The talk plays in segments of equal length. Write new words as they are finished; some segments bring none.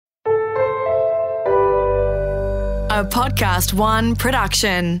A Podcast One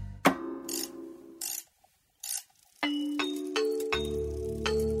production.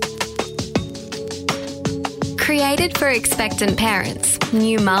 Created for expectant parents,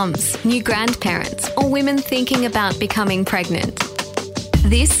 new mums, new grandparents, or women thinking about becoming pregnant.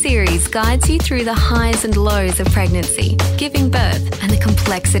 This series guides you through the highs and lows of pregnancy, giving birth, and the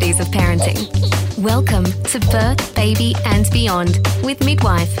complexities of parenting. Welcome to Birth, Baby and Beyond with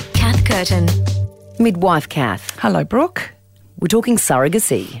Midwife Cath Curtin. Midwife Cath. Hello, Brooke. We're talking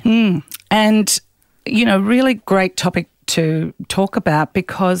surrogacy. And, really great topic to talk about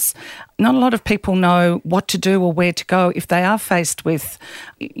because not a lot of people know what to do or where to go if they are faced with,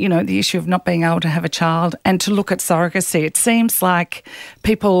 the issue of not being able to have a child and to look at surrogacy. It seems like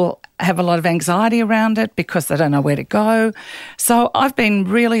people have a lot of anxiety around it because they don't know where to go. So I've been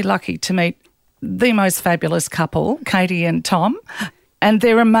really lucky to meet the most fabulous couple, Katie and Tom, and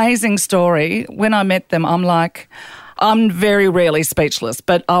their amazing story. When I met them, I'm very rarely speechless,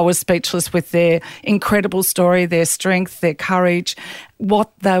 but I was speechless with their incredible story, their strength, their courage,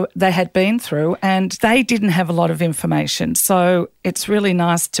 what they had been through, and they didn't have a lot of information. So it's really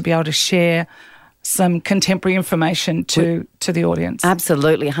nice to be able to share some contemporary information to the audience.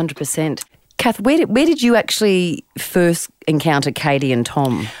 Absolutely, 100%. Cath, where did you actually first encounter Katie and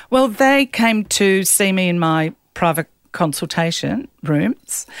Tom? Well, they came to see me in my private consultation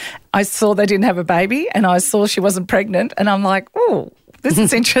rooms. I saw they didn't have a baby and I saw she wasn't pregnant and I'm like, oh, this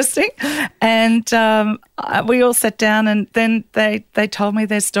is interesting. And we all sat down and then they told me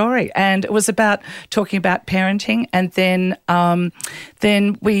their story, and it was about talking about parenting. And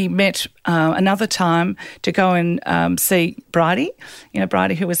then we met another time to go and see Bridie,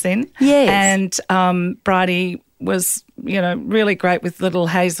 Bridie who was in. Yes. And Bridie was, really great with little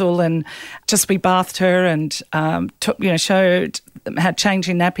Hazel, and just we bathed her and, showed how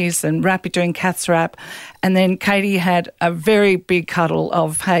changing nappies and doing Cath's wrap. And then Katie had a very big cuddle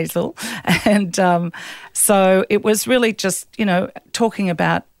of Hazel. And so it was really just, talking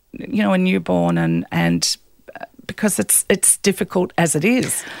about, a newborn and because it's difficult as it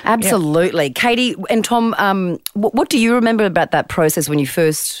is. Absolutely. Yeah. Katie and Tom, what do you remember about that process when you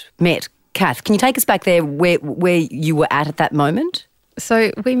first met Cath? Can you take us back there where you were at that moment?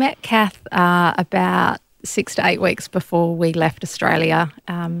 So we met Cath about 6 to 8 weeks before we left Australia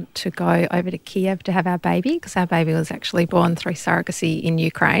to go over to Kiev to have our baby, because our baby was actually born through surrogacy in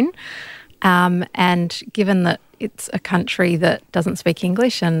Ukraine. And given that it's a country that doesn't speak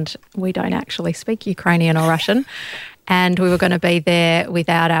English and we don't actually speak Ukrainian or Russian, and we were going to be there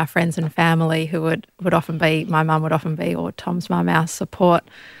without our friends and family who would often be, my mum would often be, or Tom's mum, our support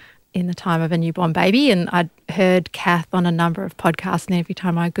in the time of a newborn baby. And I'd heard Cath on a number of podcasts, and every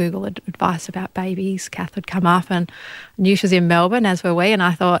time I Googled advice about babies, Cath would come up, and I knew she was in Melbourne, as were we, and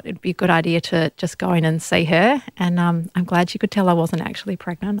I thought it'd be a good idea to just go in and see her. And I'm glad you could tell I wasn't actually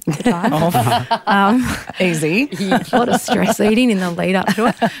pregnant at the time. Easy. A lot of stress eating in the lead up to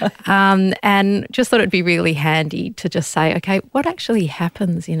it. And just thought it'd be really handy to just say, okay, what actually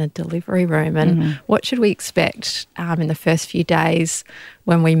happens in a delivery room, and what should we expect in the first few days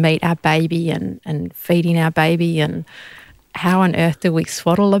when we meet our baby and feeding our baby, and how on earth do we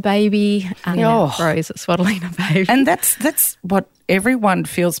swaddle a baby? Rose at swaddling a baby. And that's what everyone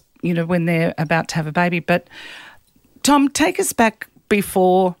feels, when they're about to have a baby. But Tom, take us back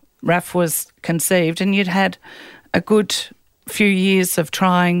before Raph was conceived, and you'd had a good few years of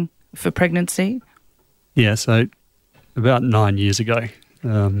trying for pregnancy. Yeah, so about 9 years ago,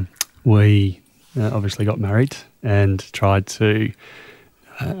 we obviously got married and tried to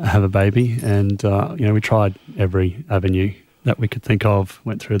have a baby, and we tried every avenue that we could think of,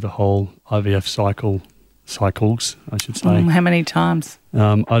 went through the whole IVF cycles, I should say. How many times?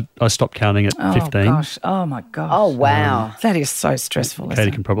 I stopped counting at 15. Gosh. Oh my gosh. Oh wow. That is so stressful.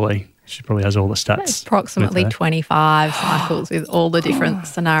 Katie she probably has all the stats. Approximately 25 cycles with all the different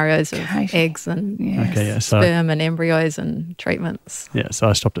scenarios of eggs and sperm and embryos and treatments. Yeah, so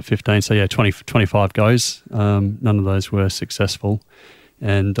I stopped at 15. So 25 goes. None of those were successful.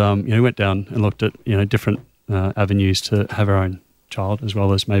 And, we went down and looked at, different avenues to have our own child, as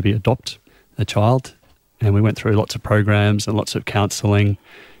well as maybe adopt a child. And we went through lots of programs and lots of counselling,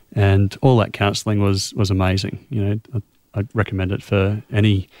 and all that counselling was amazing. I'd recommend it for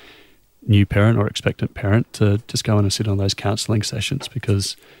any new parent or expectant parent to just go in and sit on those counselling sessions,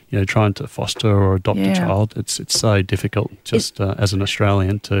 because, trying to foster or adopt a child, it's so difficult as an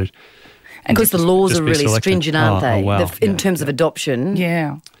Australian to... And because the laws are really stringent, aren't they? Oh, wow. In terms of adoption.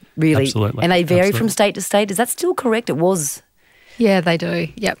 Yeah. Really. Absolutely. And they vary from state to state. Is that still correct? It was. Yeah, they do.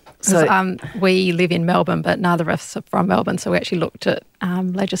 Yep. So we live in Melbourne, but neither of us are from Melbourne, so we actually looked at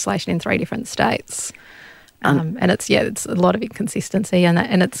legislation in 3 different states. And it's a lot of inconsistency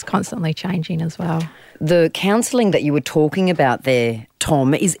and it's constantly changing as well. The counselling that you were talking about there,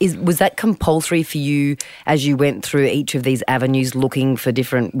 Tom, was that compulsory for you as you went through each of these avenues looking for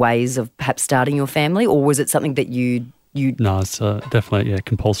different ways of perhaps starting your family, or was it something that you No, it's definitely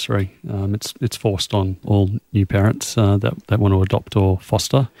compulsory. It's forced on all new parents that want to adopt or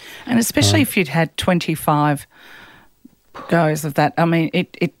foster. And especially if you'd had 25 goes of that, I mean,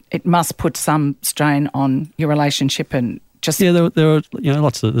 it must put some strain on your relationship and just... Yeah, there are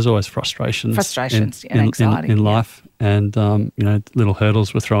there's always frustrations and anxiety in life, and little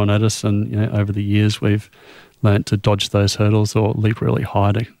hurdles were thrown at us, and over the years we've learnt to dodge those hurdles or leap really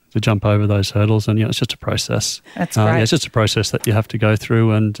high to jump over those hurdles, and it's just a process. That's great. It's just a process that you have to go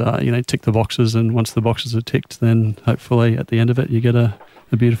through, and tick the boxes, and once the boxes are ticked, then hopefully at the end of it you get a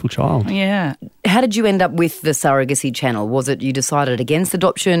beautiful child. Yeah. How did you end up with the surrogacy channel? Was it you decided against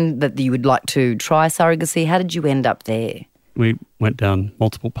adoption, that you would like to try surrogacy? How did you end up there? We went down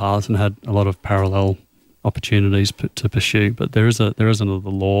multiple paths and had a lot of parallel opportunities to pursue, but there is another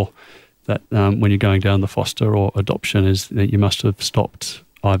law that when you're going down the foster or adoption is that you must have stopped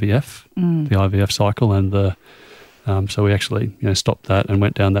IVF, the IVF cycle, and so we actually stopped that and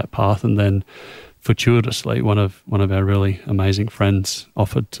went down that path, and then fortuitously one of our really amazing friends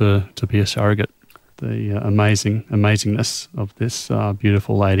offered to be a surrogate. The amazingness of this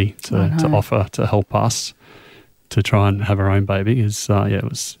beautiful lady to offer to help us to try and have our own baby is it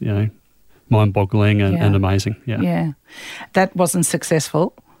was mind-boggling and amazing. Yeah. That wasn't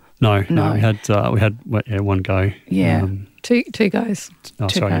successful. No. We had one go. Yeah. Two goes. Oh,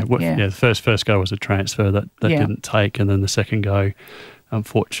 sorry. The first go was a transfer that didn't take, and then the second go,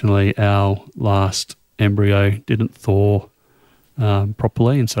 unfortunately, our last embryo didn't thaw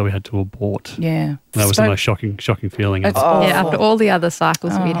properly, and so we had to abort. Yeah. That was the most shocking feeling. After all the other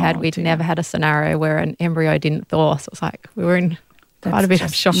cycles we'd never had a scenario where an embryo didn't thaw. So it's like we were in quite a bit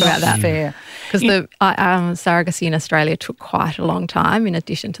of shock about that. Fair. Because the surrogacy in Australia took quite a long time. In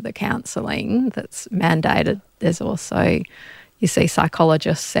addition to the counselling that's mandated, there's also, you see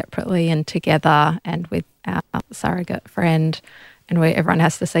psychologists separately and together, and with our surrogate friend, and where everyone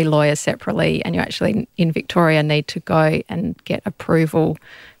has to see lawyers separately, and you actually in Victoria need to go and get approval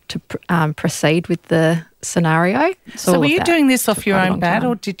to proceed with the scenario. So were you doing this off your own bat,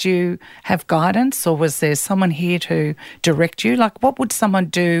 or did you have guidance, or was there someone here to direct you? Like, what would someone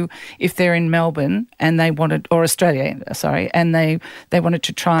do if they're in Melbourne and they wanted, or Australia, and they wanted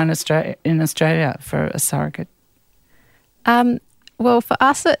to try in Australia for a surrogate? Well, for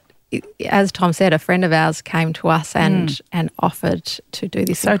us, as Tom said, a friend of ours came to us and offered to do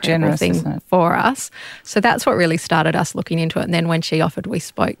this incredible thing for us. So that's what really started us looking into it. And then when she offered, we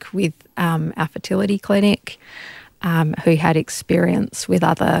spoke with our fertility clinic, who had experience with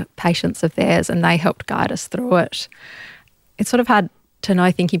other patients of theirs, and they helped guide us through it. It's sort of hard to know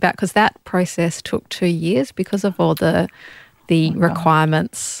thinking back, because that process took 2 years because of all the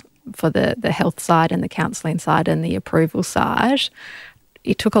requirements for the health side and the counselling side and the approval side.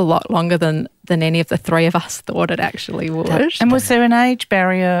 It took a lot longer than any of the three of us thought it actually would. And was there an age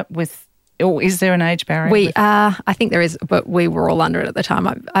barrier or is there an age barrier? I think there is, but we were all under it at the time.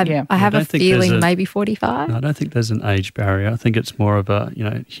 I have a feeling maybe 45. No, I don't think there's an age barrier. I think it's more of a,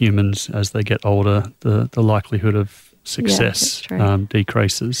 humans, as they get older, the likelihood of success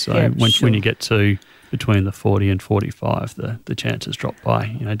decreases. So when you get to between the 40 and 45, the chances drop by,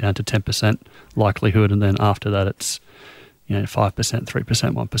 down to 10% likelihood, and then after that it's 5%,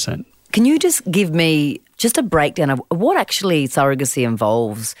 3%, 1%. Can you just give me just a breakdown of what actually surrogacy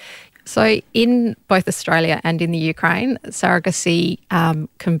involves? So in both Australia and in the Ukraine, surrogacy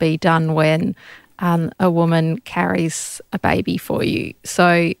can be done when a woman carries a baby for you.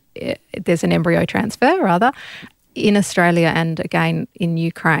 So there's an embryo transfer, rather. In Australia and again in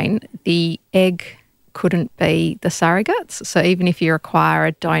Ukraine, the egg couldn't be the surrogates. So even if you require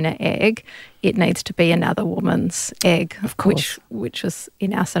a donor egg, it needs to be another woman's egg, of course, which was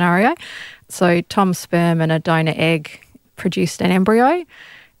in our scenario. So Tom's sperm and a donor egg produced an embryo,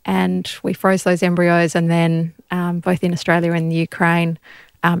 and we froze those embryos, and then both in Australia and the Ukraine,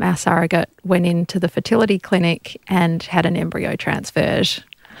 our surrogate went into the fertility clinic and had an embryo transferred.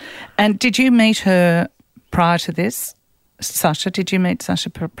 And did you meet her prior to this? Sasha, did you meet Sasha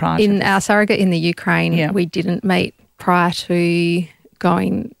prior to this? Our surrogate in the Ukraine, we didn't meet prior to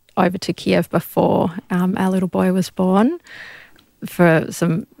going over to Kiev before our little boy was born. For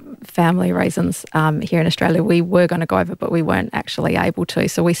some family reasons here in Australia, we were going to go over, but we weren't actually able to.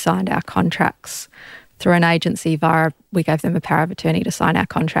 So we signed our contracts through an agency we gave them a power of attorney to sign our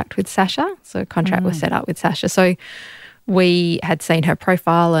contract with Sasha. So a contract was set up with Sasha. So we had seen her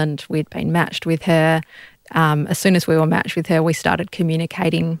profile and we'd been matched with her. As soon as we were matched with her, we started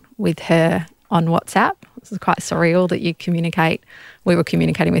communicating with her on WhatsApp. This is quite surreal that we were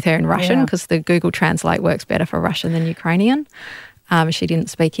communicating with her in Russian because the Google Translate works better for Russian than Ukrainian. She didn't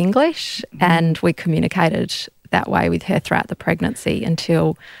speak English, and we communicated that way with her throughout the pregnancy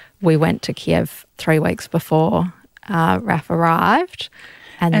until we went to Kiev 3 weeks before Raf arrived.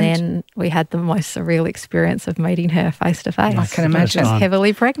 And then we had the most surreal experience of meeting her face to face. I can imagine. She was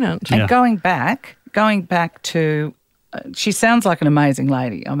heavily pregnant. And going back to, she sounds like an amazing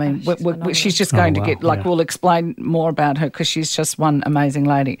lady. I mean, she's just going to get, we'll explain more about her because she's just one amazing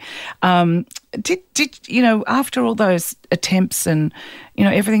lady. Did after all those attempts and,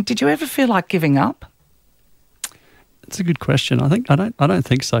 everything, did you ever feel like giving up? It's a good question. I don't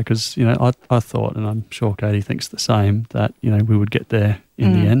think so because I thought, and I'm sure Katie thinks the same, that we would get there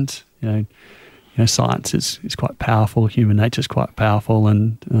in the end. Science is quite powerful. Human nature is quite powerful,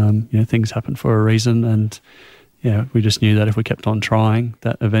 and things happen for a reason. And we just knew that if we kept on trying,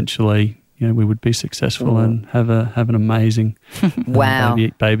 that eventually we would be successful and have an amazing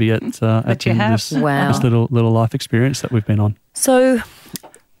baby at the end of this little life experience that we've been on. So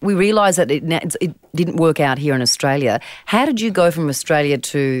we realised that it didn't work out here in Australia. How did you go from Australia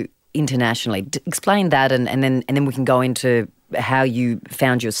to internationally? Explain that, and then we can go into how you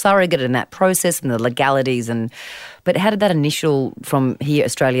found your surrogate and that process and the legalities. But how did that initial from here,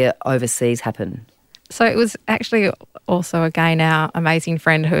 Australia, overseas happen? So it was actually also, again, our amazing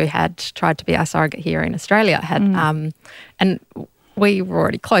friend who had tried to be our surrogate here in Australia and we were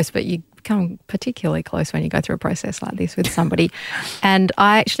already close, but you become particularly close when you go through a process like this with somebody. And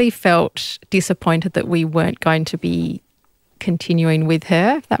I actually felt disappointed that we weren't going to be continuing with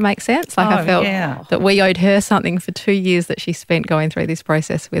her, if that makes sense. I felt that we owed her something for 2 years that she spent going through this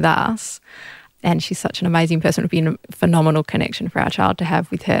process with us. And she's such an amazing person. It would be a phenomenal connection for our child to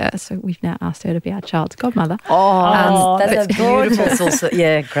have with her. So we've now asked her to be our child's godmother. That's beautiful.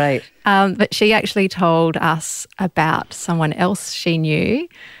 Yeah, great. But she actually told us about someone else she knew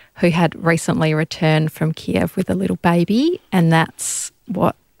who had recently returned from Kiev with a little baby, and that's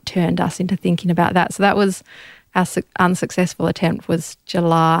what turned us into thinking about that. So that was our unsuccessful attempt was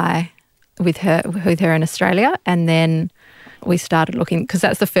July with her in Australia, and then we started looking because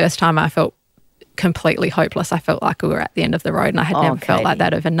that's the first time I felt completely hopeless. I felt like we were at the end of the road, and I had never felt like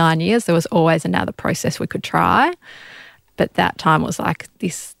that over 9 years. There was always another process we could try. But that time was like,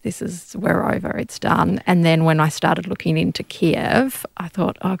 this is, we're over, it's done. And then when I started looking into Kiev, I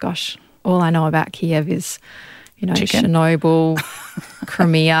thought, oh gosh, all I know about Kiev is, chicken. Chernobyl,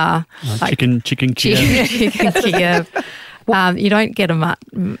 Crimea. Chicken Kiev. Chicken Kiev. You don't get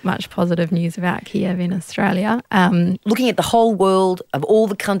much positive news about Kiev in Australia. Looking at the whole world, of all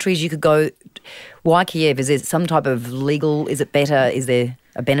the countries you could go, why Kiev? Is there some type of legal, is it better? Is there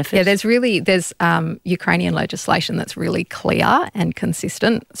a benefit? Yeah, there's Ukrainian legislation that's really clear and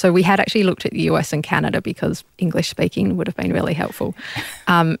consistent. So we had actually looked at the US and Canada because English speaking would have been really helpful.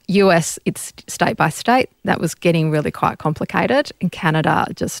 US, it's state by state. That was getting really quite complicated. In Canada,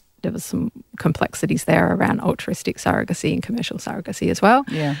 there was some complexities there around altruistic surrogacy and commercial surrogacy as well.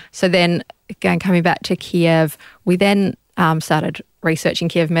 Yeah. So then, again, coming back to Kiev, we then started researching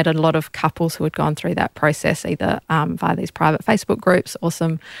Kiev, met a lot of couples who had gone through that process, either via these private Facebook groups or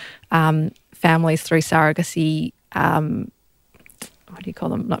some families through surrogacy, what do you call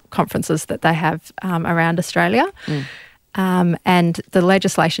them, not conferences that they have around Australia. And the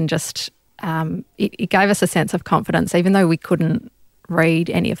legislation just, it gave us a sense of confidence, even though we couldn't read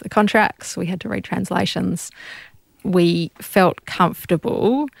any of the contracts, we had to read translations. We felt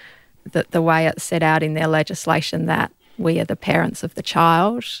comfortable that the way it's set out in their legislation that we are the parents of the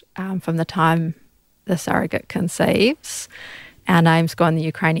child from the time the surrogate conceives. Our names go on the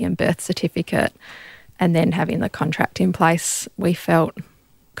Ukrainian birth certificate, and then having the contract in place, we felt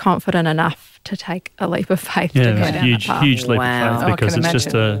confident enough to take a leap of faith to go down that path. Huge leap of faith because it's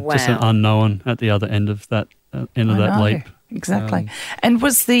just an unknown at the other end of that leap. Exactly. And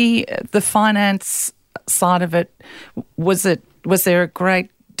was the finance side of it, was there a great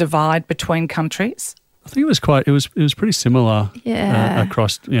divide between countries? I think it was pretty similar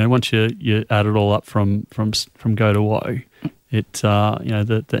across, once you add it all up from go to woe, it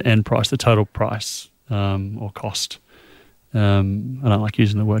the end price, the total price or cost. I don't like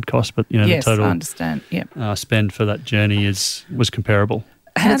using the word cost, but the total I understand. Yep. spend for that journey was comparable.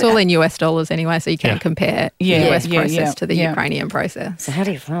 And it's all in US dollars anyway, so you can't compare the US process to the Ukrainian process. So how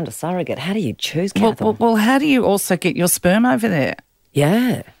do you find a surrogate? How do you choose, Cath? Well, how do you also get your sperm over there?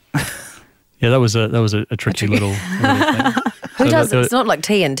 Yeah. Yeah, that was a tricky little thing. Who does it? It's not like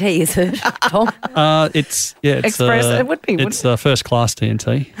TNT, is it, Tom? It's Express. It would be. It's first class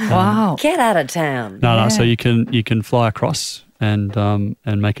TNT. Wow. Get out of town. No. So you can fly across and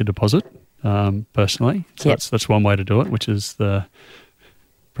make a deposit personally. So that's one way to do it, which is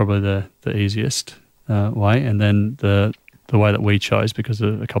probably the easiest way. And then the way that we chose, because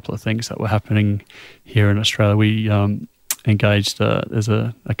of a couple of things that were happening here in Australia, we engaged. There's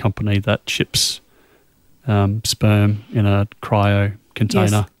a company that ships sperm in a cryo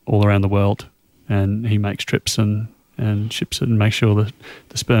container all around the world, and he makes trips and ships it and makes sure that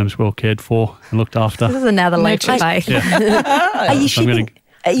the sperm's well cared for and looked after. This is another leap of faith. Are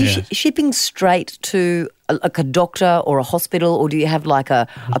you shipping straight to like a doctor or a hospital, or do you have like a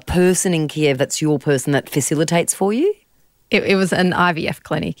person in Kiev that's your person that facilitates for you? It was an IVF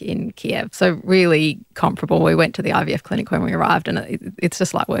clinic in Kiev, so really comparable. We went to the IVF clinic when we arrived, and it's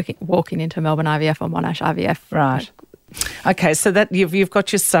just like walking into Melbourne IVF or Monash IVF. Right. Okay, so that you've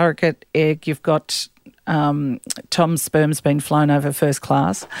got your surrogate egg, you've got Tom's sperm's been flown over first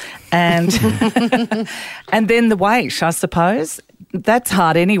class, and and then the wait, I suppose. That's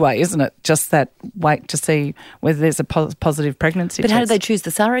hard anyway, isn't it? Just that wait to see whether there's a positive pregnancy. But how did they choose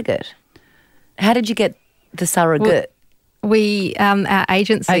the surrogate? How did you get the surrogate? We, our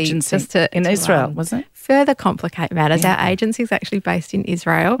agency just in Israel, wasn't it? Further complicate matters. Our agency is actually based in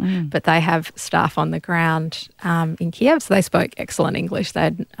Israel, but they have staff on the ground in Kiev, so they spoke excellent English.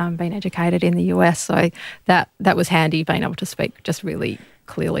 They'd been educated in the US, so that was handy, being able to speak just really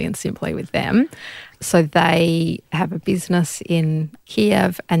clearly and simply with them. So they have a business in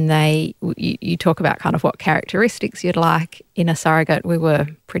Kiev, and you talk about kind of what characteristics you'd like in a surrogate. We were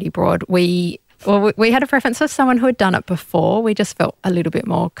pretty broad. We had a preference for someone who had done it before. We just felt a little bit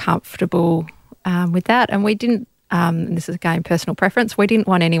more comfortable with that. And we didn't, and this is again personal preference, we didn't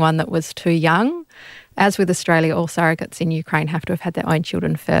want anyone that was too young. As with Australia, all surrogates in Ukraine have to have had their own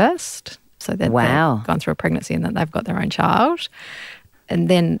children first. So that they've gone through a pregnancy and that they've got their own child. And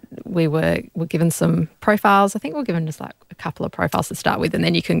then we were given some profiles. I think we're given just like a couple of profiles to start with, and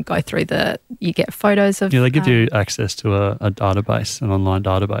then you can go through you get photos of... Yeah, they give you access to a database, an online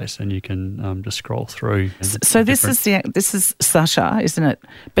database, and you can just scroll through. So this is Sasha, isn't it?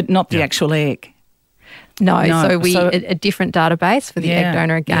 But not the actual egg. No, a different database for the egg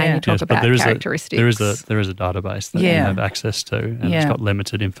donor. Again, you talk about characteristics. There is a database that you have access to, and it's got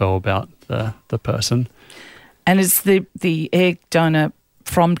limited info about the person. And is the egg donor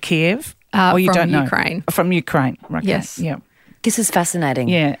from Kiev? Or you don't know? Ukraine. From Ukraine. Okay. Yes. Yeah. This is fascinating.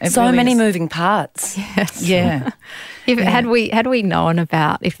 Yeah. So really many moving parts. Yes. Yeah. Had we known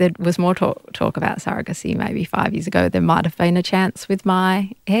about, if there was more talk about surrogacy maybe 5 years ago, there might have been a chance with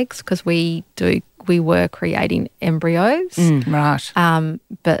my eggs, because we were creating embryos. Right.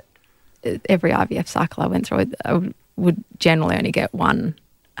 But every IVF cycle I went through, I would generally only get one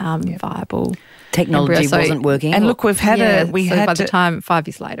viable technology embryo. wasn't working. And look, by the time 5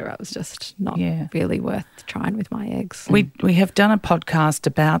 years later, it was just not really worth trying with my eggs. We have done a podcast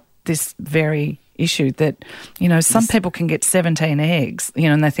about this very issue that, some people can get 17 eggs,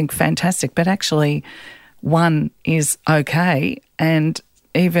 and they think fantastic, but actually one is okay, and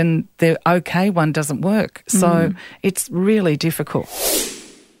even the okay one doesn't work. So it's really difficult.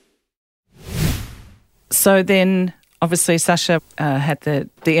 So then... Obviously, Sasha had the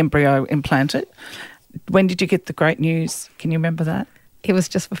embryo implanted. When did you get the great news? Can you remember that? It was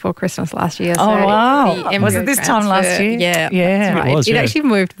just before Christmas last year. So wow. Was it this time last year? Yeah. That's right. It actually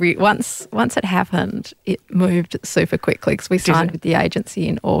moved, once it happened, it moved super quickly, because we signed with the agency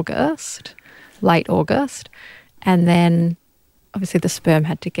in August, late August. And then obviously the sperm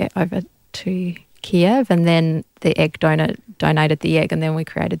had to get over to Kiev, and then the egg donor donated the egg, and then we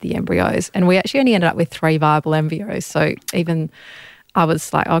created the embryos. And we actually only ended up with 3 viable embryos. So even I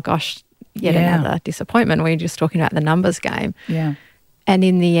was like, oh gosh, yet another disappointment. We were just talking about the numbers game. Yeah. And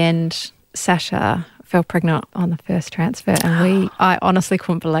in the end, Sasha fell pregnant on the first transfer, and I honestly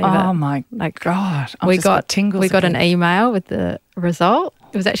couldn't believe it. Oh my God. We got an email with the result.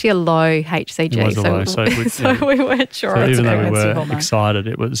 It was actually a low HCG. It was a low, so we weren't sure. So even though we were excited,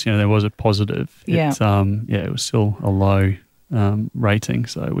 it was, there was a positive. Yeah. It was still a low rating.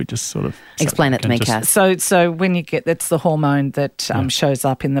 So we just sort of... Explain it to me, Cath. So when you get, that's the hormone that shows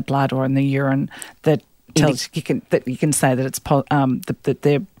up in the blood or in the urine that tells you can say that it's that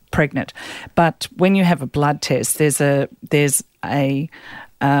they're pregnant. But when you have a blood test, there's a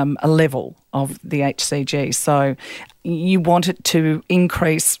a level of the HCG. So you want it to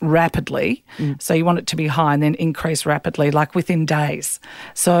increase rapidly. So you want it to be high and then increase rapidly, like within days.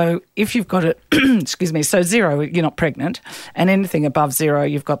 So if you've got it, excuse me, so 0, you're not pregnant, and anything above 0,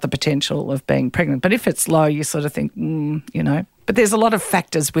 you've got the potential of being pregnant. But if it's low, you sort of think, you know. But there's a lot of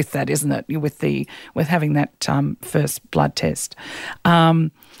factors with that, isn't it? With having that first blood test.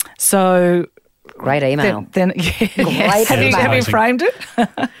 So. Great email. Then Great email. Have you framed it?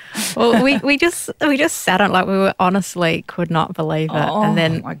 Well, we just sat on, like, we were honestly could not believe it. And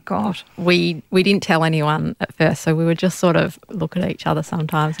then, oh my God, we didn't tell anyone at first, so we would just sort of look at each other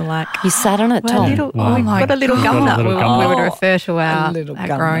sometimes and like, You sat on it, Tom. we've got a little gum nut. We would refer to our gum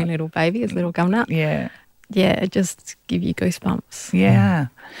growing nut. little baby as little gum nut. Yeah. Yeah, it just give you goosebumps. Yeah.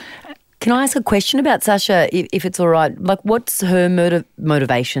 Can I ask a question about Sasha, if it's all right? Like, what's her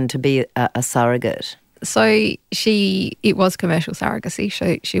motivation to be a surrogate? So it was commercial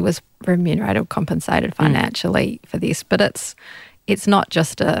surrogacy. She was remunerated, compensated financially for this, but it's not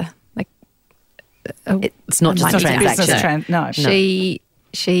just It's not just a money transaction. No. She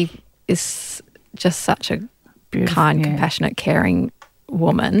is just such a kind, compassionate, caring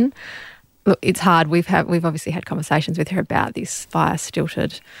woman. Look, it's hard. We've obviously had conversations with her about this via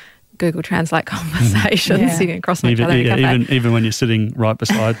stilted Google Translate conversations sitting across each other in a cafe. Even when you're sitting right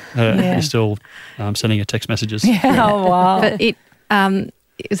beside her, you're still sending her text messages. Yeah. Oh, wow. But it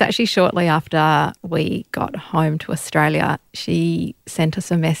was actually shortly after we got home to Australia, she sent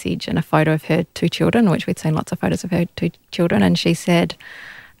us a message and a photo of her 2 children, which we'd seen lots of photos of her 2 children, and she said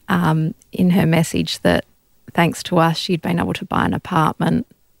in her message that thanks to us, she'd been able to buy an apartment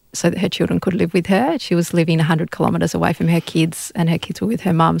so that her children could live with her. She was living 100 kilometres away from her kids, and her kids were with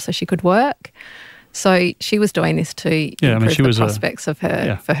her mum, so she could work. So she was doing this to improve the prospects of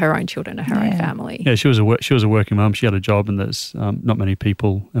her for her own children and her own family. Yeah, she was a working mum. She had a job, and there's not many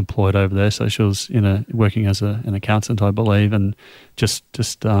people employed over there. So she was working as an accountant, I believe, and just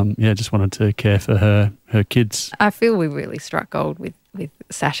wanted to care for her kids. I feel we really struck gold with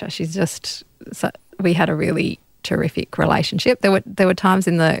Sasha. We had a really terrific relationship. There were times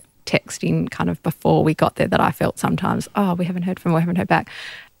in the texting kind of before we got there that I felt sometimes, we haven't heard from her, we haven't heard back.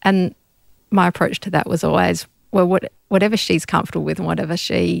 And my approach to that was always, well, whatever she's comfortable with and whatever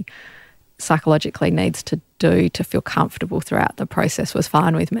she psychologically needs to do to feel comfortable throughout the process was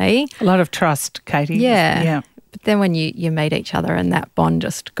fine with me. A lot of trust, Katie. Yeah. But then when you meet each other, and that bond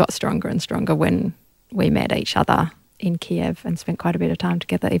just got stronger and stronger when we met each other in Kiev and spent quite a bit of time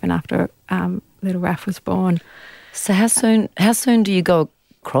together even after little Raf was born. So how soon do you go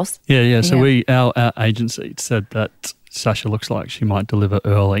across? Yeah. So our agency said that Sasha looks like she might deliver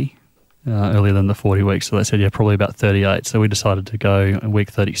earlier than the 40 weeks. So they said, probably about 38. So we decided to go in week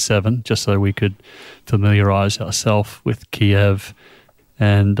 37 just so we could familiarise ourselves with Kiev.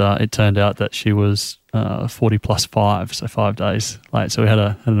 And it turned out that she was 40 plus 5, so 5 days late. So we had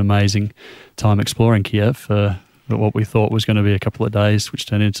an amazing time exploring Kiev for what we thought was going to be a couple of days, which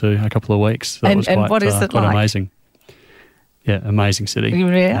turned into a couple of weeks. So and what is it like? Amazing. Yeah, amazing city.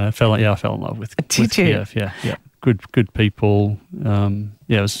 Yeah. I fell in love with Kiev. Yeah. Good people.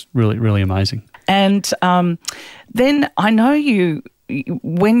 It was really, really amazing. And then I know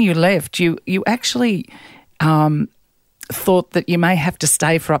when you left, you actually thought that you may have to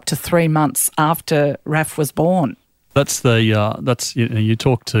stay for up to 3 months after Raf was born. You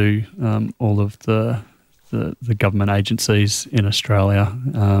talk to all of the government agencies in Australia,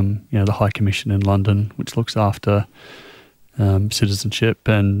 the High Commission in London, which looks after citizenship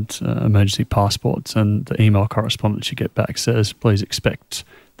and emergency passports, and the email correspondence you get back says, please expect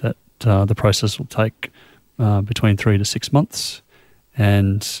that the process will take between 3 to 6 months.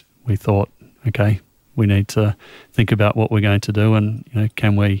 And we thought, okay, we need to think about what we're going to do, and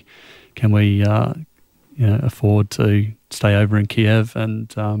can we afford to stay over in Kiev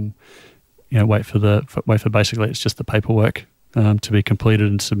and wait for basically it's just the paperwork to be completed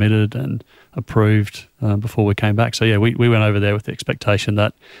and submitted and approved before we came back. So we went over there with the expectation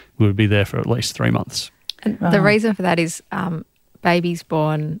that we would be there for at least 3 months. And the reason for that is babies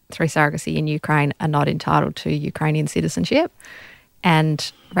born through surrogacy in Ukraine are not entitled to Ukrainian citizenship,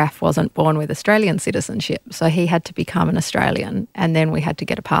 and Raf wasn't born with Australian citizenship, so he had to become an Australian, and then we had to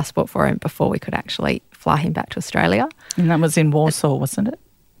get a passport for him before we could actually fly him back to Australia. And that was in Warsaw, wasn't it?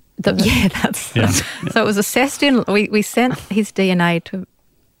 So it was assessed in. We sent his DNA to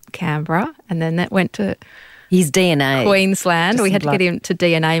Canberra, and then that went to his DNA Queensland. We had to get him to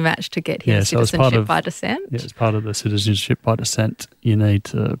DNA match to get his citizenship by descent. Yeah, as part of the citizenship by descent, you need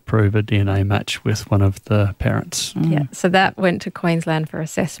to prove a DNA match with one of the parents. Yeah, so that went to Queensland for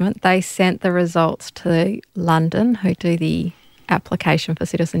assessment. They sent the results to London, who do the application for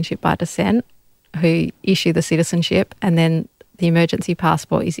citizenship by descent, who issue the citizenship, and then the emergency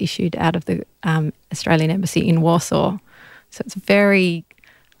passport is issued out of the Australian Embassy in Warsaw. So it's a very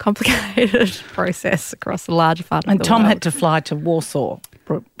complicated process across a large part of the world. And Tom had to fly to Warsaw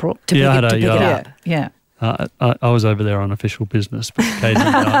to pick it up. Yeah. I was over there on official business, but Katie...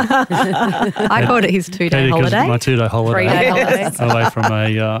 I called it his 2-day holiday. My 2-day holiday. 3-day holiday. Away from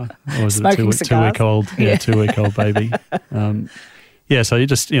a, what was it, two-week-old baby. So you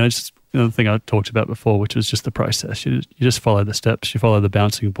just, the thing I talked about before, which was just the process. You just follow the steps, you follow the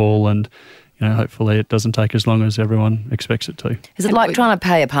bouncing ball, and hopefully it doesn't take as long as everyone expects it to. Is it like trying to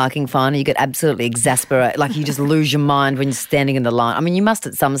pay a parking fine and you get absolutely exasperated, like you just lose your mind when you're standing in the line? I mean, you must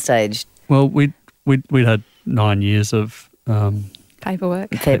at some stage. Well, we'd had 9 years of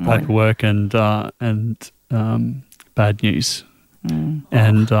paperwork and bad news,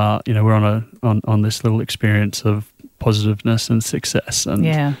 and we're on this little experience of positiveness and success and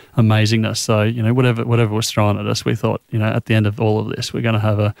amazingness. So whatever was thrown at us, we thought at the end of all of this, we're going to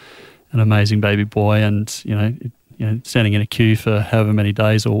have an amazing baby boy, and standing in a queue for however many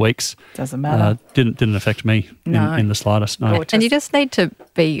days or weeks doesn't matter. Didn't affect me in the slightest. No. And you just need to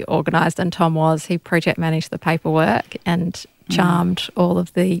be organised, and Tom was. He project managed the paperwork and charmed all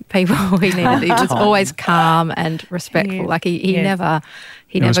of the people he needed. He was always calm and respectful. Yeah. Like he never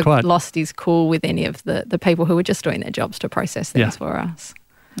lost his cool with any of the people who were just doing their jobs to process things for us.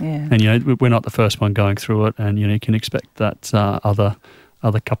 Yeah. And we're not the first one going through it, and you can expect that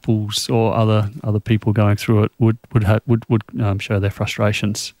other couples or other people going through it would show their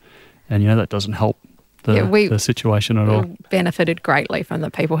frustrations, and that doesn't help the situation at all. We benefited greatly from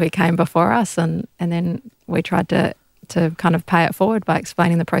the people who came before us, and then we tried to kind of pay it forward by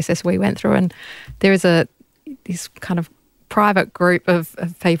explaining the process we went through. And there is this kind of private group of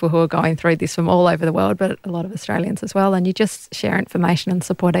people who are going through this from all over the world, but a lot of Australians as well. And you just share information and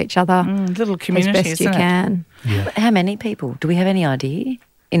support each other little community, as best you can. Yeah. How many people? Do we have any idea?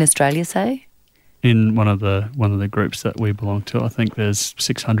 In Australia, say? In one of the groups that we belong to, I think there's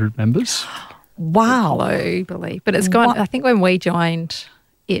 600 members. Wow. Globally. But it's gone, I think when we joined,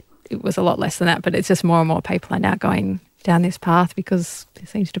 it was a lot less than that, but it's just more and more people are now going down this path because there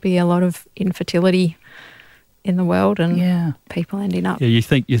seems to be a lot of infertility in the world and people ending up... Yeah, you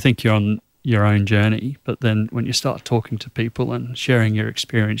think you're on your own journey, but then when you start talking to people and sharing your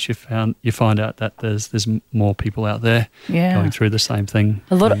experience, you find out that there's more people out there going through the same thing.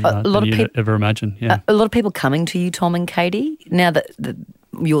 A lot of people ever imagine. Yeah, a lot of people coming to you, Tom and Katie. Now that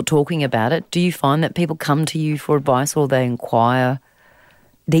you're talking about it, do you find that people come to you for advice or they inquire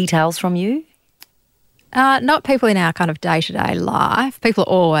details from you? Not people in our kind of day-to-day life. People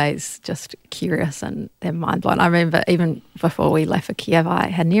are always just curious and they're mind-blown. I remember even before we left for Kiev, I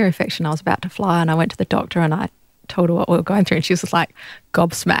had an ear infection. I was about to fly and I went to the doctor and I told her what we were going through and she was just like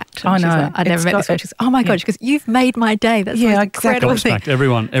gobsmacked. And I know. Like, I never met this one. She goes, oh my God. She goes, you've made my day. That's the most incredible thing. Gobsmacked.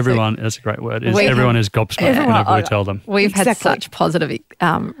 Everyone, that's a great word. Everyone is gobsmacked whenever we tell them. We've had such positive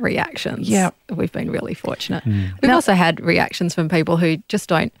reactions. Yeah. We've been really fortunate. We've also had reactions from people who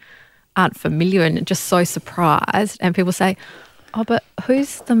just aren't familiar and just so surprised, and people say, oh, but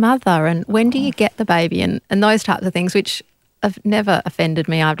who's the mother and when do you get the baby, and those types of things, which have never offended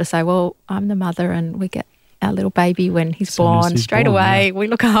me. I have to say, well, I'm the mother and we get our little baby when he's born. Straight away, we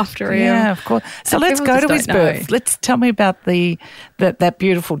look after him. Yeah, of course. So let's go to his birth. Let's tell me about that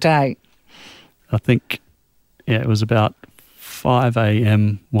beautiful day. I think, it was about 5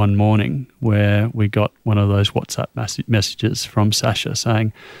 a.m. one morning where we got one of those WhatsApp messages from Sasha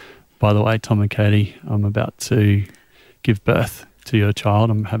saying, by the way, Tom and Katie, I'm about to give birth to your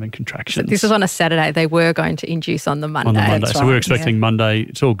child. I'm having contractions. So this was on a Saturday. They were going to induce on the Monday. That's so we were expecting Monday.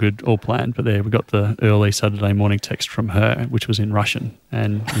 It's all good, all planned. But we got the early Saturday morning text from her, which was in Russian.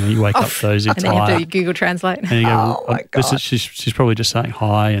 And you wake up those and then you have to Google Translate. And you go, my God. She's probably just saying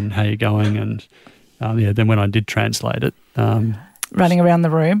hi and how you going. And then when I did translate it, running around the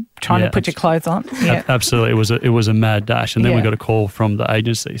room, trying to put your clothes on. Yeah. Absolutely. It was a mad dash. And then we got a call from the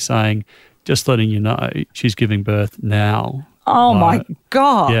agency saying, just letting you know, she's giving birth now. Oh, my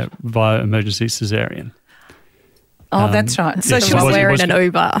God. Yeah, via emergency cesarean. Oh, that's right. So she was wearing an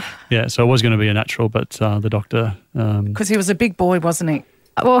Uber. Yeah, so it was going to be a natural, but the doctor... Because he was a big boy, wasn't he?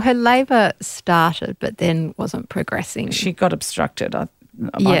 Well, her labour started but then wasn't progressing. She got obstructed.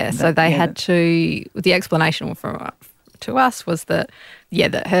 So they had to... The explanation to us was that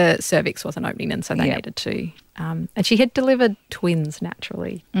her cervix wasn't opening and so they needed to... and she had delivered twins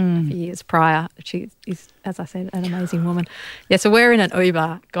naturally a few years prior. She is, as I said, an amazing woman. Yeah, so we're in an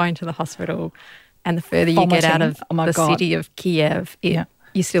Uber going to the hospital, and the further you get out of the city of Kiev,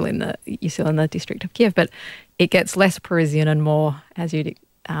 you're still in the district of Kiev, but it gets less Parisian and more as you'd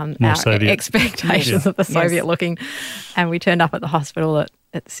our Soviet. expectations of the Soviet looking. And we turned up at the hospital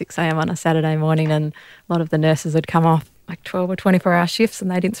at 6 a.m. on a Saturday morning, and a lot of the nurses had come off like 12 or 24-hour shifts, and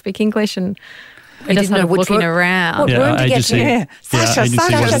they didn't speak English, and we just started looking around. What room to get to? Yeah.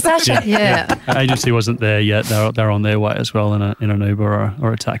 Sasha. Yeah. Agency wasn't there yet. They're on their way as well in an Uber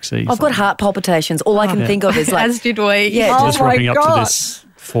or a taxi. I've got heart palpitations. All I can think of is like... As did we. Yeah, just rocking up to this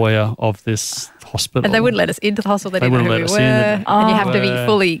foyer of this hospital. And they wouldn't let us into the hospital. They didn't know who we were. And you have to be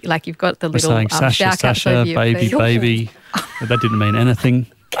fully, like you've got the little saying Sasha, Sasha, baby. But that didn't mean anything.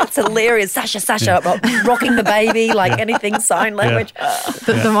 That's hilarious. Sasha, rocking the baby, like anything, sign language.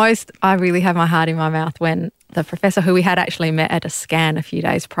 The most, I really had my heart in my mouth when the professor who we had actually met at a scan a few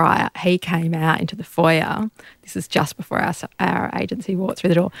days prior, he came out into the foyer. This is just before our agency walked through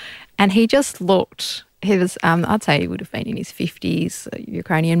the door. And he just looked, he was, I'd say he would have been in his 50s, a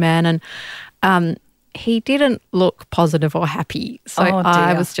Ukrainian man, and he didn't look positive or happy. So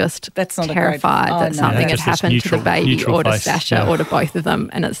I was just terrified that something had happened to the baby or to Sasha or to both of them.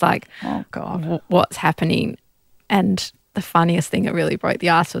 And it's like, oh God, what's happening? And the funniest thing that really broke the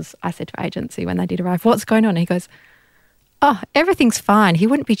ice was I said to agency when they did arrive, what's going on? And he goes, oh, everything's fine. He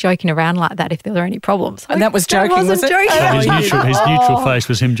wouldn't be joking around like that if there were any problems. And that was joking, was it? His neutral face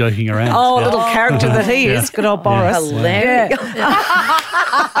was him joking around. Oh, little character that he is. Good old Boris. Hilarious.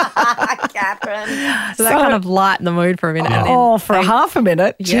 Catherine. So that kind of lightened the mood for a minute. And then for half a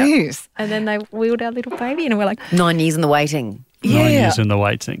minute. Yep. Jeez. And then they wheeled our little baby and we're like... 9 years in the waiting. 9 years in the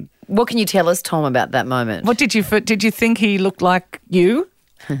waiting. What can you tell us, Tom, about that moment? What did you think he looked like you?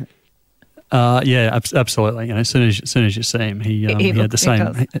 Yeah, absolutely. You know, as soon as you see him, he had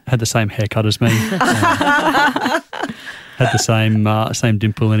the same haircut as me. Had the same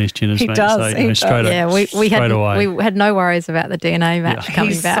dimple in his chin as me. Does. So, you know, straight away. We had no worries about the DNA match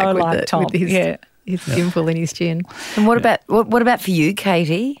coming He's back so with, Tom. his dimple in his chin. And what about for you,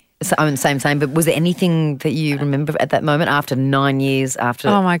 Katie? So, I mean, same. But was there anything that you remember at that moment after 9 years after?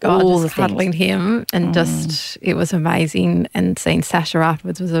 Oh my God, all just the cuddling him and just it was amazing. And seeing Sasha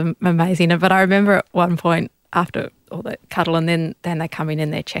afterwards was amazing. But I remember at one point after all the cuddle, and then they come in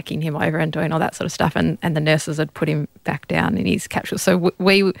and they're checking him over and doing all that sort of stuff, and the nurses had put him back down in his capsule. So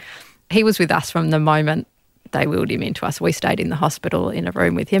he was with us from the moment they wheeled him into us. We stayed in the hospital in a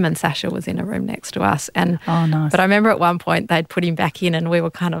room with him, and Sasha was in a room next to us. And nice. But I remember at one point they'd put him back in, and we were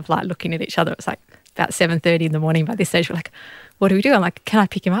kind of like looking at each other. It was like about 7:30 in the morning. By this stage, we're like, "What do we do?" I'm like, "Can I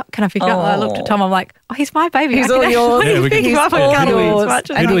pick him up? Can I pick him up?" And I looked at Tom. I'm like, "Oh, he's my baby. He's all yours. Yeah, pick him up and cuddle him as much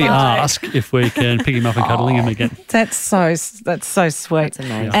as Who do we ask if we can pick him up and cuddling him again? That's so sweet. That's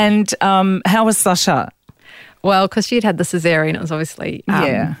amazing. And how was Sasha? Well, because she'd had the cesarean, it was obviously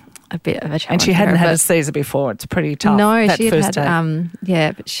a bit of a challenge. And she hadn't had a Caesar before. It's pretty tough. No, that she first had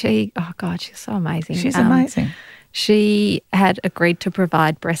day. but she, oh God, she's so amazing. She's amazing. She had agreed to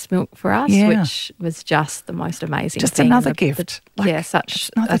provide breast milk for us, which was just the most amazing just thing. Another gift.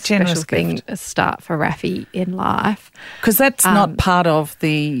 Such a special thing, a start for Rafi in life. Because that's not part of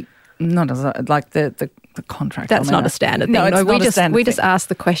the, the contract. That's not a standard thing. No, it's not a standard we just asked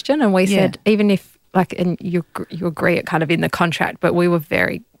the question, and we said, even if, and you agree it kind of in the contract, but we were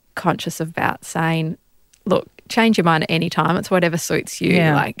very conscious about saying, look, change your mind at any time. It's whatever suits you.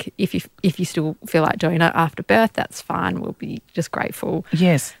 Yeah. Like if you still feel like doing it after birth, that's fine. We'll be just grateful.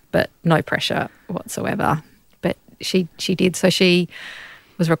 Yes. But no pressure whatsoever. But she did. So she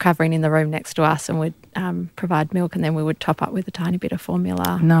was recovering in the room next to us and would provide milk, and then we would top up with a tiny bit of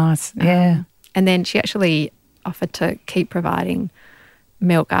formula. Nice. Yeah. And then she actually offered to keep providing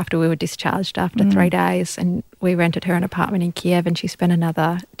milk after we were discharged after 3 days, and we rented her an apartment in Kiev, and she spent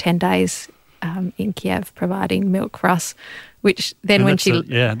another 10 days in Kiev providing milk for us, which then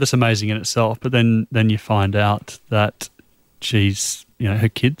that's amazing in itself. But then you find out that she's, her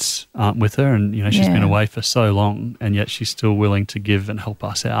kids aren't with her, and she's been away for so long, and yet she's still willing to give and help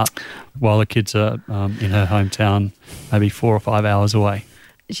us out while the kids are in her hometown, maybe 4 or 5 hours away.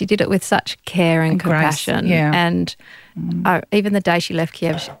 She did it with such care and compassion. Yeah. And even the day she left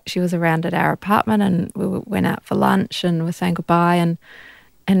Kiev, she was around at our apartment, and we went out for lunch and were saying goodbye.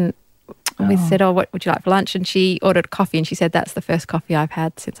 And we said, "Oh, what would you like for lunch?" And she ordered coffee, and she said, "That's the first coffee I've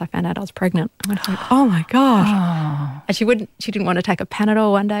had since I found out I was pregnant." I went, "Oh my God!" Oh. And she didn't want to take a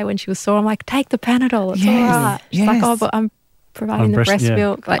Panadol one day when she was sore. I'm like, "Take the Panadol. It's all right." She's like, "Oh, but I'm providing the breast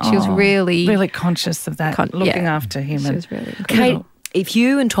milk." Like she was really conscious of that, looking after him. She was really Kate, if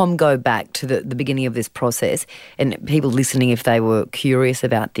you and Tom go back to the beginning of this process, and people listening, if they were curious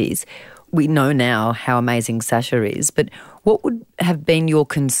about this, we know now how amazing Sasha is, but what would have been your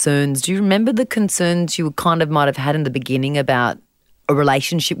concerns? Do you remember the concerns you kind of might have had in the beginning about a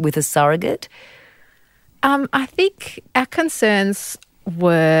relationship with a surrogate? I think our concerns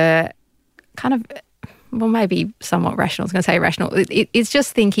were kind of, well, maybe somewhat rational. I was going to say rational. It's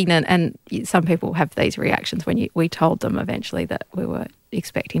just thinking, and some people have these reactions when we told them eventually that we were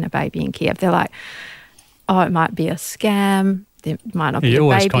expecting a baby in Kiev. They're like, oh, it might be a scam. There might not be a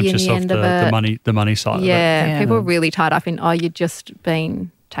baby in the end of it. The money side of it. Yeah, people are really tied up in, oh, you're just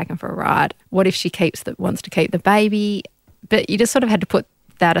being taken for a ride. What if she wants to keep the baby? But you just sort of had to put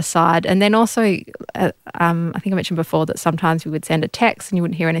that aside. And then also, I think I mentioned before that sometimes we would send a text and you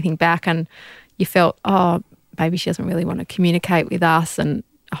wouldn't hear anything back, and you felt, oh, maybe she doesn't really want to communicate with us, and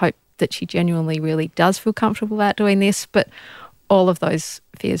I hope that she genuinely really does feel comfortable about doing this. But all of those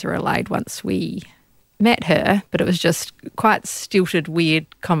fears were allayed once we met her, but it was just quite stilted,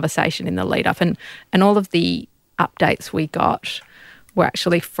 weird conversation in the lead up. And all of the updates we got were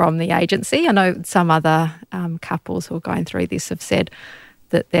actually from the agency. I know some other couples who are going through this have said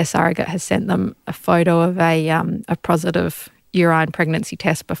that their surrogate has sent them a photo of a positive urine pregnancy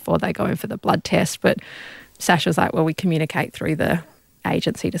test before they go in for the blood test. But Sasha was like, well, we communicate through the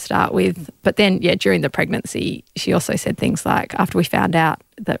agency to start with. But then, during the pregnancy, she also said things like, after we found out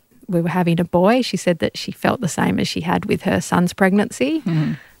that we were having a boy, she said that she felt the same as she had with her son's pregnancy.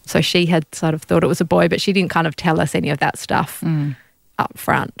 Mm-hmm. So she had sort of thought it was a boy, but she didn't kind of tell us any of that stuff up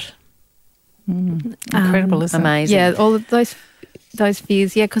front. Incredible, isn't it? Amazing. Yeah, all of those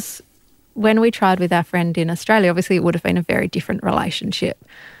fears, because when we tried with our friend in Australia, obviously it would have been a very different relationship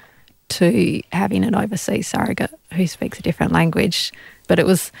to having an overseas surrogate who speaks a different language. But it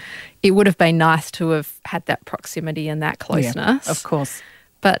would have been nice to have had that proximity and that closeness. Yeah, of course.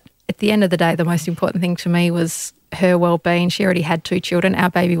 But at the end of the day, the most important thing to me was her well-being. She already had 2 children. Our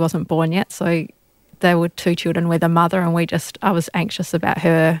baby wasn't born yet, so there were 2 children with a mother, and I was anxious about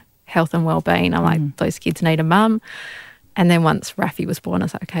her health and well-being. I'm like, those kids need a mum. And then once Rafi was born, I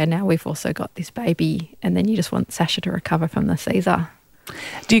was like, okay, now we've also got this baby, and then you just want Sasha to recover from the Caesar.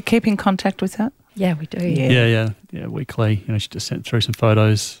 Do you keep in contact with her? Yeah, we do. Yeah, weekly. She just sent through some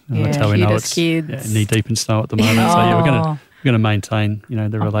photos. That's how we know it's knee deep in snow at the moment. So we're going to maintain,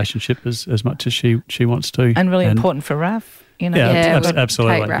 the relationship as much as she wants to. And really important for Raf.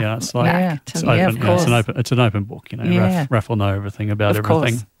 Absolutely. It's like it's open. It's an open book. Raf will know everything about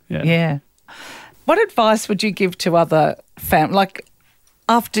everything. Yeah. What advice would you give to other families? Like,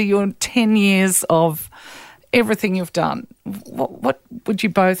 after your 10 years of everything you've done, what would you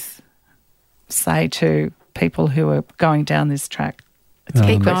both say to people who are going down this track?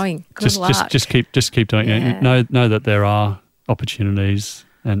 Keep going. Good luck. Just keep doing it. Know that there are opportunities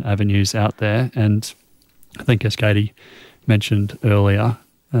and avenues out there, and I think, as Katie mentioned earlier,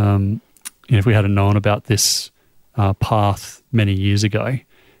 if we hadn't known about this path many years ago,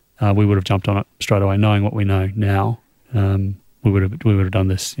 we would have jumped on it straight away, knowing what we know now. We would have done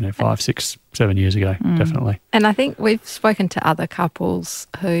this, 5, 6, 7 years ago, definitely. And I think we've spoken to other couples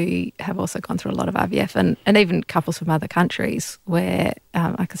who have also gone through a lot of IVF, and even couples from other countries where,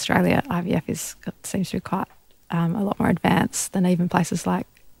 like Australia, IVF seems to be quite a lot more advanced than even places like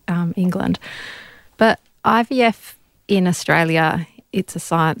England. But IVF in Australia, it's a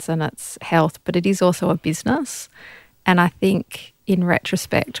science and it's health, but it is also a business. And I think, in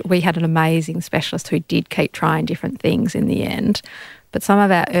retrospect, we had an amazing specialist who did keep trying different things in the end. But some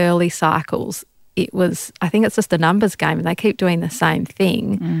of our early cycles, I think it's just a numbers game, and they keep doing the same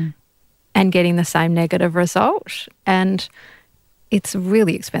thing and getting the same negative result. And it's a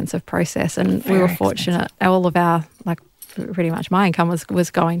really expensive process. And we were fortunate. All of our, pretty much my income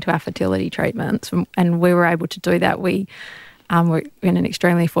was going to our fertility treatments, and we were able to do that. We were in an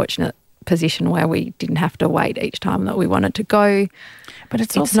extremely fortunate position where we didn't have to wait each time that we wanted to go. But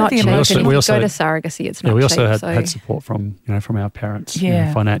it's also not cheap. We also go to surrogacy. It's not cheap. We also had support from our parents,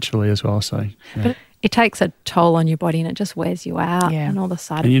 financially as well. So, but it takes a toll on your body, and it just wears you out, and all the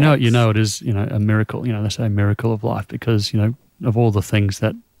side effects. And it is a miracle. They say a miracle of life, because of all the things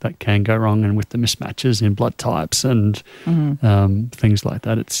that can go wrong, and with the mismatches in blood types and things like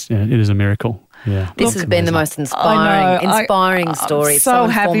that, it is a miracle. Yeah, this has been the most inspiring story. I'm so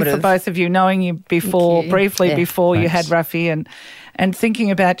happy for both of you, knowing you briefly before you had Rafi, and thinking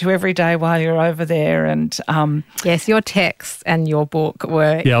about you every day while you're over there. And yes, your texts and your book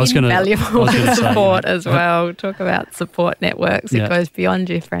were invaluable support as well. Talk about support networks. It goes beyond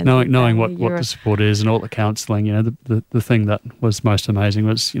your friends. Knowing what the support is and all the counselling. The thing that was most amazing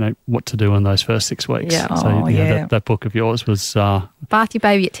was what to do in those first 6 weeks. Yeah. So that book of yours was bath your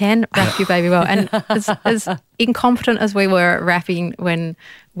baby at 10, wrap your baby well. And as incompetent as we were at wrapping when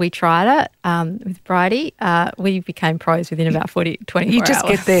we tried it with Bridie, we became pros within about 24 hours. You just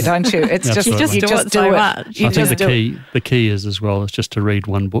get there, don't you? It's just, Absolutely. you just do it. much. You I think just the key is as well is just to read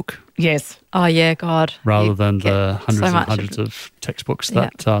one book Yes. Oh, yeah, God. rather You than get the hundreds so and much hundreds of textbooks Yeah.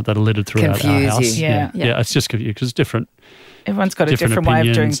 that are littered throughout Confuse our house. you. Yeah. Yeah, it's just confusing because it's different. Everyone's got a different way of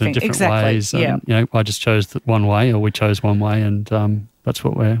doing opinions and things. different Exactly. ways. Yeah. And, you know, I just chose one way, or we chose one way, and that's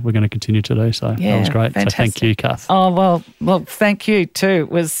what we're going to continue to do. So Yeah, that was great. fantastic. So thank you, Cath. Oh, well, thank you too.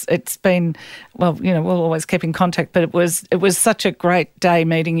 It's been, well, you know, we'll always keep in contact, but it was such a great day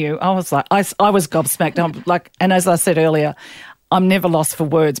meeting you. I was like, I was gobsmacked. I'm like, and as I said earlier, I'm never lost for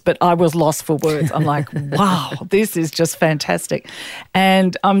words, but I was lost for words. I'm like, wow, this is just fantastic.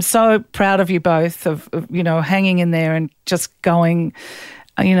 And I'm so proud of you both of you know, hanging in there and just going,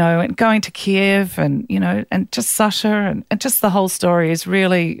 you know, and going to Kiev and, you know, and just Sasha and just the whole story is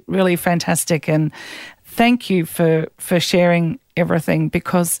really, really fantastic. And thank you for sharing everything,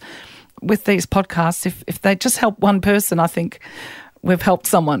 because with these podcasts, if they just help one person, I think we've helped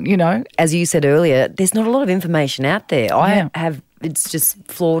someone, you know. As you said earlier, there's not a lot of information out there. It's just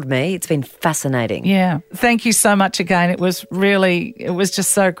floored me. It's been fascinating. Yeah. Thank you so much again. It was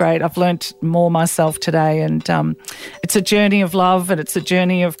just so great. I've learnt more myself today, and it's a journey of love, and it's a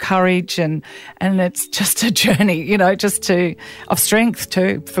journey of courage, and it's just a journey, you know, of strength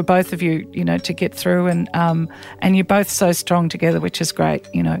too for both of you, you know, to get through, and you're both so strong together, which is great.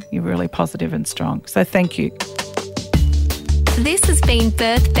 You know, you're really positive and strong. So thank you. This has been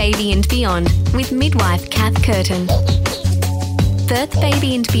Birth, Baby and Beyond with midwife Cath Curtin. Birth,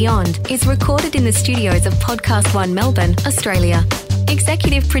 Baby and Beyond is recorded in the studios of Podcast One Melbourne, Australia.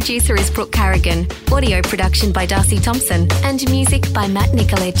 Executive producer is Brooke Carrigan, audio production by Darcy Thompson, and music by Matt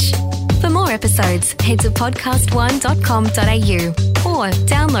Nikolic. For more episodes, head to podcastone.com.au or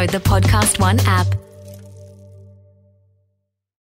download the Podcast One app.